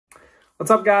What's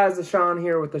up, guys? It's Sean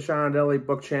here with the Sean Deli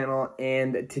Book Channel,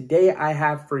 and today I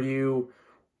have for you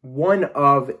one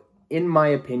of, in my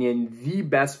opinion, the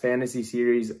best fantasy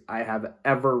series I have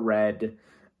ever read,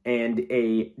 and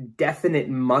a definite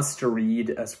must-read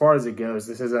as far as it goes.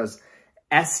 This is as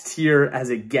S-tier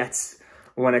as it gets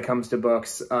when it comes to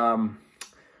books, but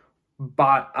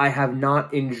I have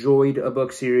not enjoyed a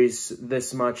book series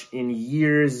this much in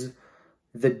years.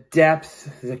 The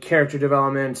depth, the character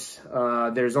development,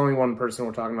 there's only one person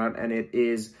we're talking about, and it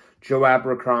is Joe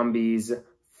Abercrombie's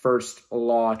First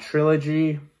Law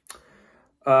Trilogy.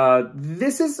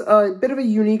 This is a bit of a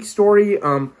unique story,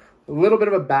 a little bit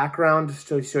of a background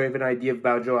so you have an idea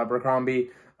about Joe Abercrombie.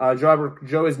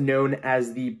 Joe is known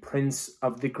as the Prince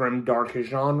of the Grimdark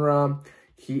genre.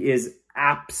 He is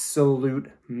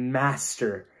absolute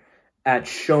master at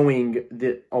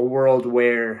showing a world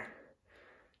where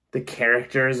the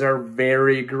characters are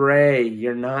very gray.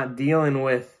 You're not dealing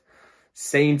with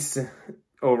saints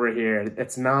over here.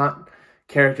 It's not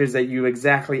characters that you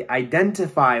exactly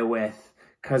identify with,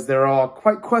 because they're all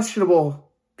quite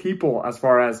questionable people as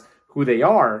far as who they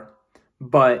are.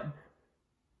 But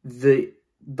the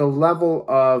level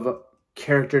of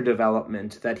character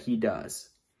development that he does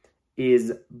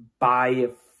is by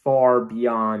far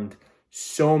beyond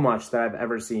so much that I've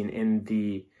ever seen in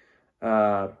the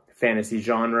fantasy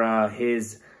genre.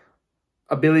 His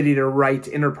ability to write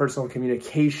interpersonal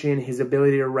communication, his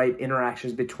ability to write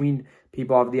interactions between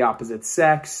people of the opposite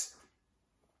sex,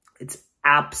 it's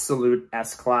absolute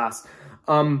S-class.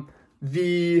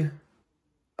 The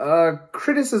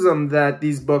criticism that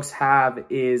these books have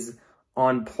is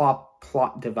on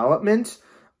plot development.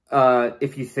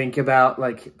 If you think about,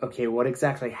 like, okay, what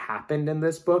exactly happened in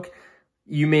this book?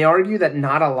 You may argue that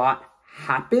not a lot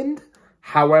happened.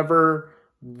 However,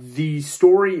 the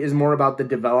story is more about the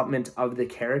development of the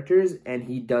characters, and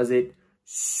he does it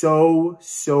so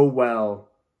well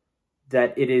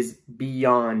that it is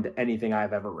beyond anything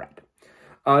I've ever read.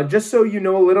 Just so you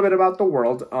know a little bit about the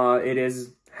world, it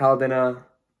is held in a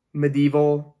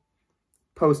medieval,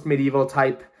 post-medieval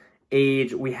type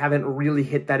age. We haven't really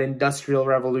hit that industrial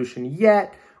revolution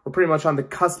yet. We're pretty much on the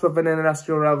cusp of an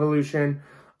industrial revolution.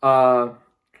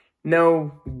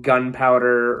 No gunpowder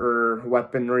or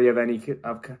weaponry of any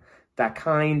of that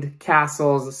kind.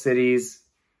 Castles, cities,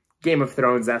 Game of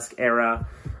Thrones-esque era.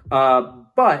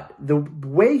 But the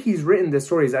way he's written this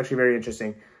story is actually very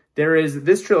interesting. There is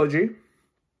this trilogy,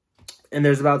 and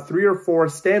there's about 3 or 4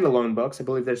 standalone books. I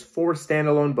believe there's 4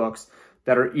 standalone books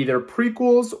that are either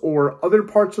prequels or other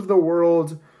parts of the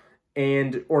world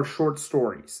or short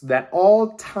stories that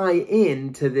all tie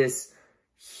into this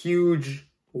huge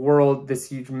world, this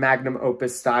huge magnum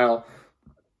opus style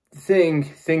thing.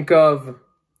 Think of,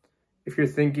 if you're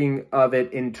thinking of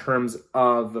it in terms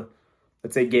of,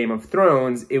 let's say, Game of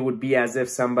Thrones, it would be as if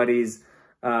somebody's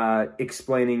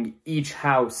explaining each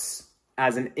house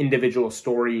as an individual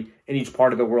story in each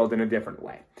part of the world in a different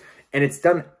way. And it's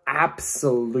done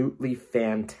absolutely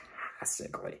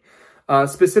fantastically.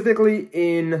 Specifically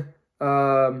in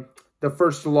the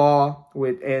First Law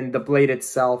and The Blade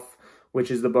itself, which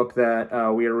is the book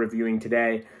that we are reviewing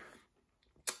today.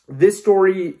 This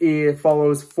story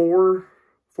follows four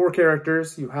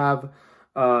characters. You have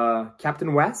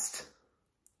Captain West,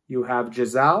 you have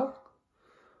Giselle,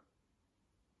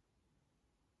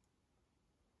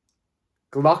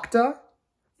 Glokta,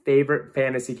 favorite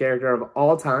fantasy character of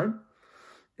all time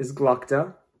is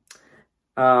Glokta,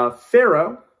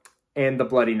 Pharaoh, and the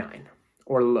Bloody Nine,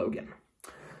 or Logan.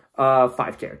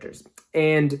 5 characters.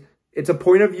 And it's a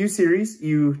point of view series.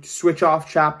 You switch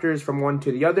off chapters from one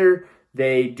to the other.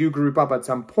 They do group up at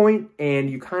some point, and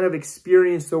you kind of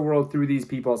experience the world through these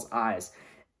people's eyes.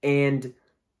 And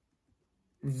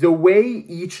the way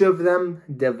each of them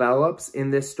develops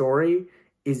in this story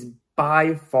is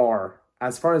by far,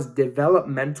 as far as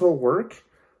developmental work,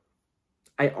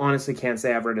 I honestly can't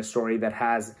say I've read a story that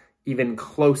has even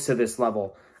close to this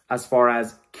level as far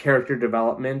as character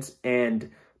development and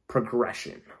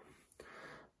progression.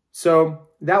 So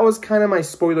that was kind of my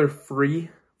spoiler-free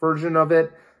version of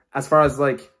it. As far as,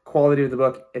 like, quality of the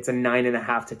book, it's a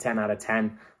 9.5 to 10 out of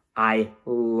 10. I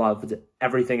loved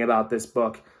everything about this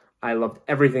book. I loved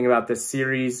everything about this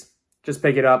series. Just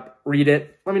pick it up, read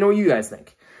it. Let me know what you guys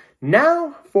think.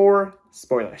 Now for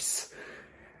spoilers.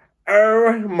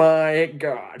 Oh my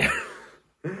god.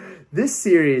 This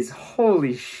series,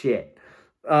 holy shit.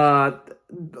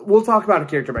 We'll talk about it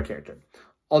character by character.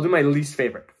 I'll do my least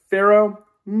favorite. Pharaoh,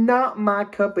 not my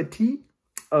cup of tea.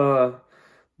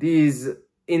 These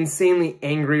insanely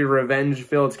angry,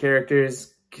 revenge-filled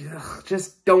characters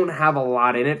just don't have a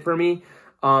lot in it for me.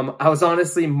 I was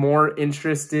honestly more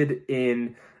interested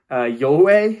in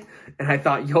Yolwei, and I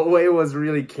thought Yolwei was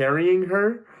really carrying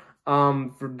her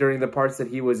during the parts that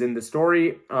he was in the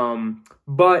story.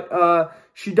 But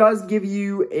she does give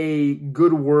you a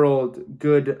good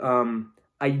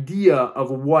idea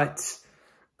of what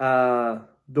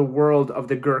the world of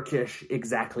the Gurkish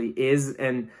exactly is,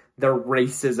 and their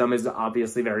racism is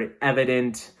obviously very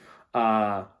evident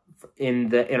in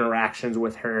the interactions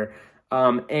with her.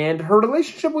 And her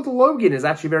relationship with Logan is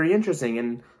actually very interesting.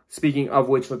 And speaking of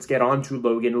which, let's get on to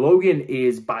Logan. Logan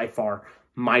is by far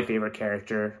my favorite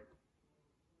character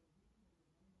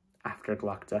after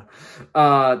Glukta.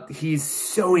 He's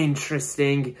so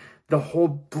interesting. The whole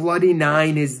Bloody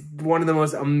Nine is one of the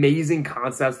most amazing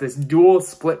concepts. This dual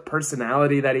split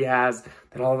personality that he has,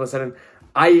 that all of a sudden,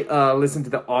 I listened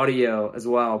to the audio as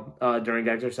well during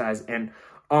exercise, and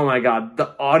oh my God,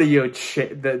 the audio,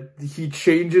 he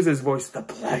changes his voice, the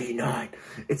Bloody Nine.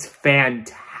 It's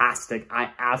fantastic.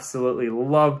 I absolutely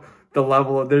love the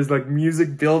level of, there's like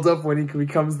music buildup when he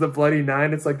becomes the Bloody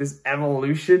Nine. It's like this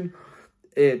evolution.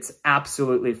 It's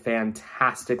absolutely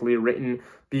fantastically written,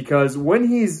 because when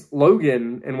he's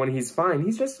Logan and when he's fine,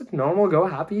 he's just a normal,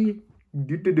 happy,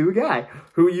 do guy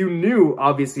who you knew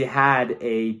obviously had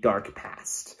a dark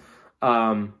past.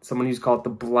 Someone who's called the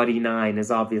Bloody Nine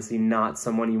is obviously not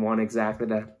someone you want exactly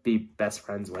to be best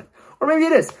friends with. Or maybe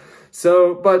it is.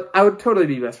 So, but I would totally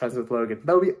be best friends with Logan.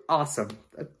 That would be awesome.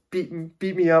 Beat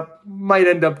me up, might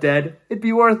end up dead. It'd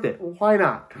be worth it. Why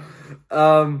not?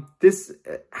 This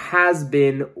has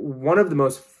been one of the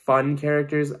most fun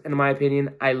characters, in my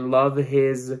opinion. I love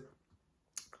his,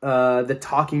 the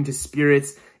talking to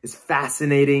spirits is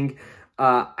fascinating.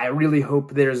 I really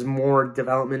hope there's more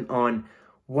development on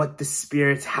what the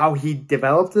spirits, how he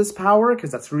developed this power,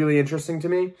 because that's really interesting to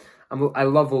me. I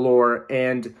love the lore,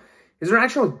 and his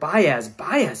interaction with Baez.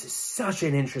 Baez is such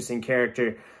an interesting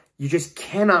character. You just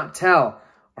cannot tell.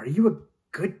 Are you a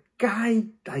good guy?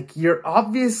 Like, you're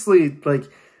obviously, like,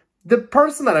 the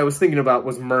person that I was thinking about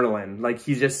was Merlin. Like,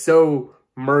 he's just so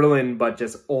Merlin, but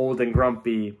just old and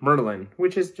grumpy Merlin,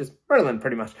 which is just Merlin,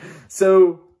 pretty much.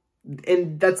 So,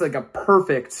 and that's like a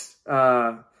perfect,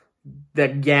 the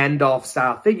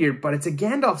Gandalf-style figure, but it's a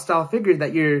Gandalf-style figure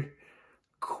that you're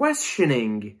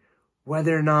questioning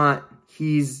whether or not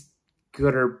he's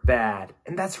good or bad.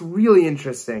 And that's really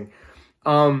interesting.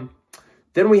 Then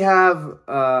we have,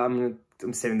 I'm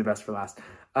saving the best for last.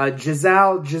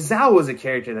 Giselle. Giselle was a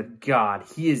character that, God,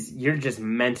 you're just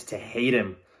meant to hate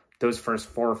him those first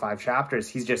 4 or 5 chapters.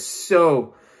 He's just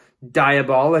so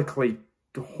diabolically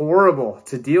horrible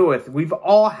to deal with. We've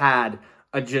all had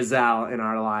a Giselle in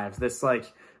our lives. This,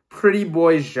 like, pretty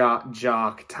boy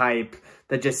jock type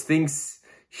that just thinks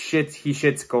he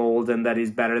shits gold and that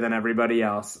he's better than everybody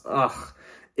else. Ugh.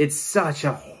 It's such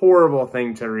a horrible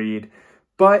thing to read.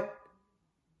 But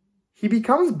he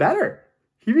becomes better.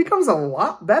 He becomes a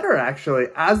lot better, actually.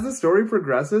 As the story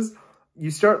progresses, you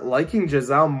start liking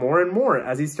Giselle more and more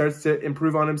as he starts to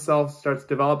improve on himself, starts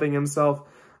developing himself,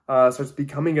 starts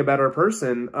becoming a better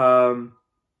person.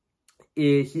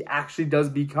 He actually does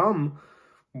become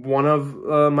one of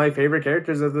my favorite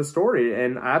characters of the story,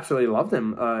 and I absolutely loved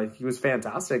him. He was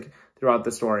fantastic throughout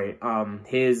the story.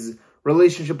 His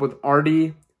relationship with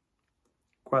Artie,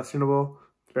 questionable.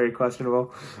 Very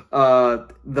questionable.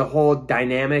 The whole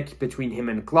dynamic between him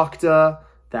and Glukta,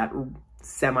 that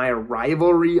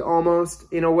semi-rivalry almost,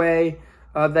 in a way,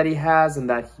 that he has, and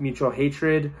that mutual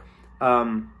hatred.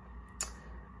 I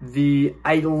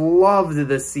loved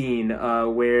the scene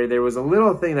where there was a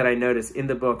little thing that I noticed in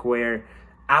the book where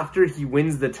after he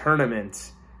wins the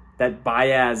tournament that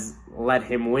Baez let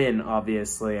him win,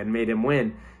 obviously, and made him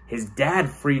win, his dad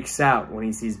freaks out when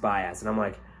he sees Baez. And I'm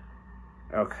like,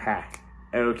 okay,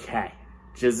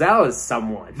 Giselle is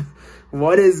someone.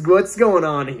 What's going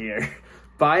on here?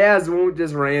 Baez won't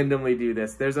just randomly do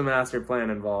this. There's a master plan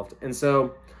involved. And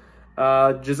so,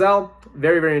 Giselle,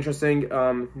 very, very interesting.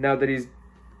 Now that he's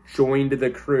joined the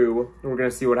crew, we're going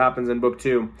to see what happens in book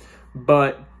 2.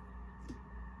 But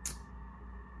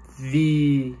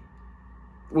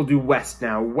we'll do West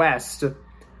now. West,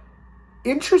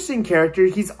 interesting character.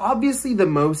 He's obviously the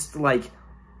most, like,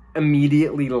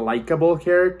 immediately likable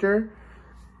character,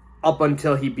 up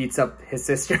until he beats up his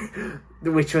sister,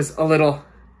 which was a little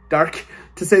dark,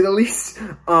 to say the least.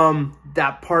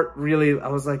 That part really, I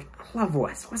was like, I love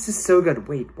Wes. Wes is so good.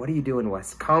 Wait, what are you doing,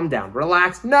 Wes? Calm down.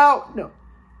 Relax. No.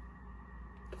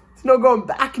 There's no going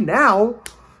back now.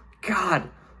 God.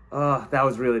 That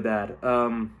was really bad.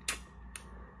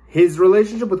 His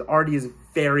relationship with Artie is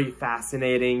very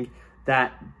fascinating.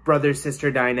 That brother-sister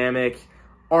dynamic.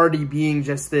 Artie being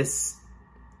just this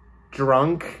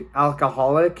drunk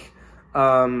alcoholic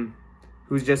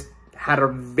who's just had a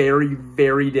very,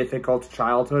 very difficult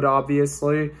childhood,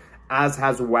 obviously, as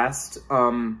has West,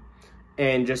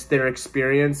 and just their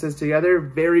experiences together.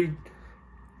 Very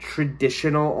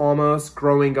traditional almost,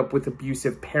 growing up with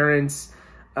abusive parents,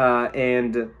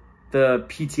 and the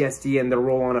PTSD and the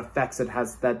roll-on effects that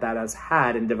has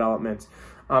had in development.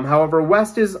 However,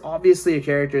 West is obviously a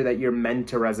character that you're meant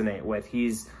to resonate with.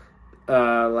 He's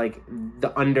like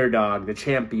the underdog, the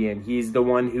champion. He's the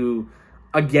one who,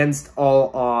 against all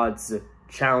odds,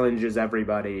 challenges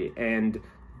everybody and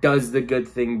does the good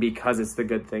thing because it's the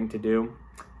good thing to do.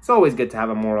 It's always good to have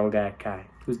a moral guy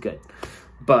who's good,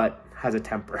 but has a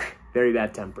temper, very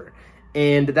bad temper.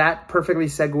 And that perfectly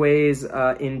segues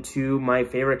into my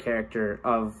favorite character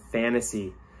of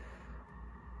fantasy.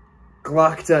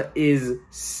 Glokta is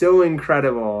so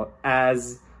incredible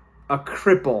as a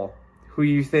cripple who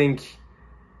you think,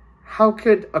 how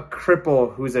could a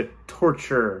cripple who's a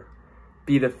torturer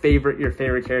be your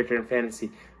favorite character in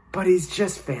fantasy? But he's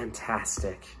just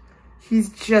fantastic. He's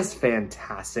just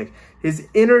fantastic. His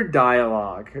inner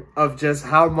dialogue of just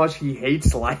how much he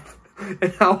hates life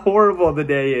and how horrible the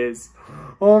day is.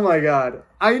 Oh my God.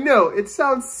 I know, it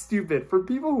sounds stupid. For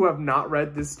people who have not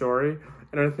read this story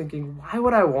and are thinking, why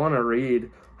would I want to read?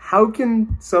 How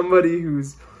can somebody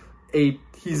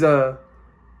he's a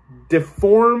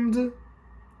deformed,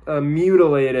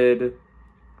 mutilated,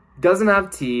 doesn't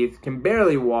have teeth, can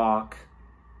barely walk,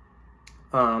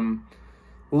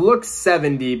 looks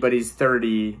 70, but he's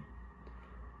 30,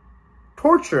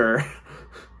 torturer.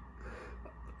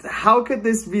 How could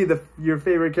this be your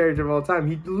favorite character of all time?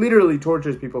 He literally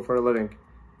tortures people for a living.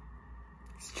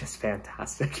 He's just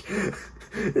fantastic.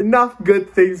 Enough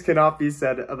good things cannot be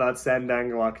said about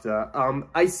Sandang Glokta.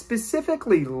 I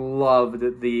specifically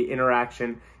loved the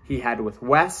interaction he had with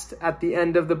West at the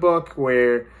end of the book,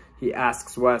 where he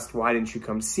asks West, why didn't you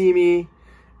come see me?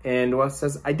 And West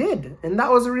says, I did. And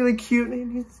that was really cute.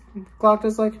 And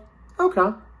Glokta's like,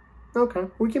 okay,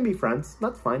 we can be friends.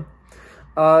 That's fine.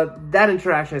 That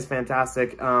interaction is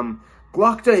fantastic.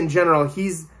 Glokta in general,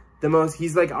 he's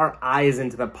like our eyes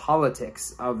into the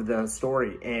politics of the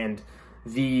story. And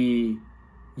the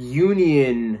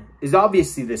Union is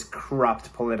obviously this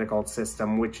corrupt political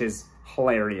system, which is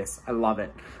hilarious. I love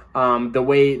it.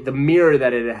 The mirror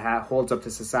that it holds up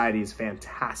to society is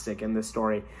fantastic in this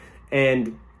story.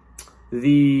 And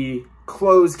the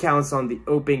closed council and the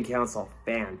open council,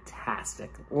 fantastic.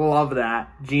 Love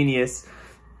that. Genius.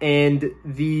 And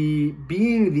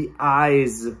being the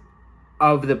eyes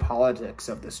of the politics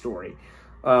of the story,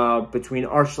 between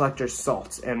Archlector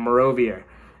Salt and Morovia,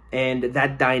 and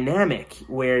that dynamic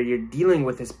where you're dealing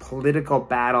with this political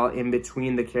battle in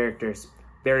between the characters.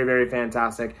 Very, very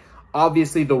fantastic.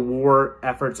 Obviously, the war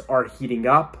efforts are heating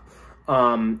up.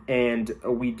 And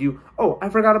we do... Oh, I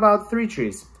forgot about Three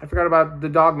Trees. I forgot about the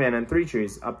Dogman and Three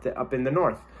Trees up in the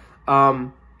north.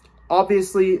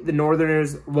 Obviously, the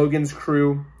Northerners, Logan's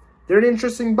crew, they're an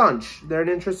interesting bunch. They're an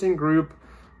interesting group.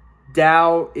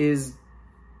 Dow is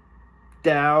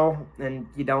Dow, and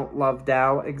you don't love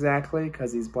Dow exactly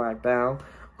because he's Black Dow.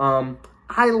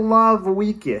 I love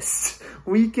Weakest.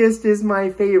 Weakest is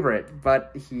my favorite,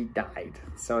 but he died,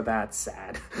 so that's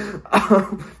sad.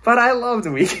 But I loved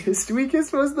Weakest.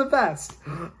 Weakest was the best.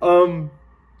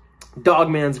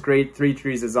 Dogman's great. Three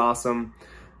Trees is awesome.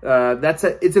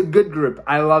 It's a good group.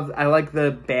 I like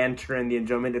the banter and the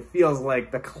enjoyment. It feels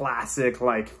like the classic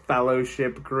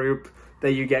fellowship group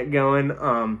that you get going.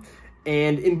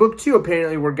 And in book 2,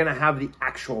 apparently we're gonna have the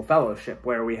actual fellowship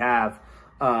where we have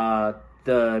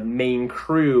the main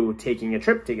crew taking a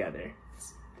trip together.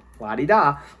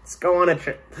 La-di-da, let's go on a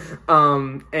trip.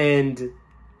 And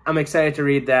I'm excited to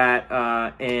read that.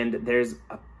 And there's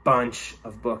a bunch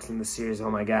of books in the series. Oh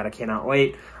my God, I cannot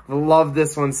wait. I love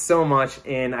this one so much,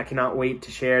 and I cannot wait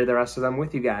to share the rest of them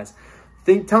with you guys.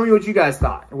 Tell me what you guys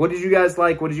thought. What did you guys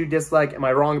like? What did you dislike? Am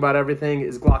I wrong about everything?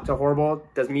 Is Glokta horrible?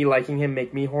 Does me liking him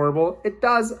make me horrible? It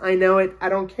does. I know it. I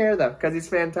don't care though, because he's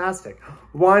fantastic.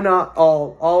 Why not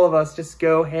all of us just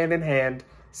go hand in hand,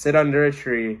 sit under a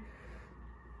tree,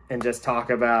 and just talk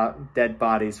about dead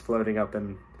bodies floating up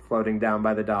and floating down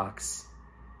by the docks?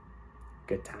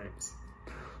 Good times.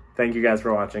 Thank you guys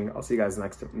for watching. I'll see you guys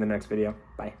in the next video.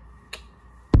 Bye.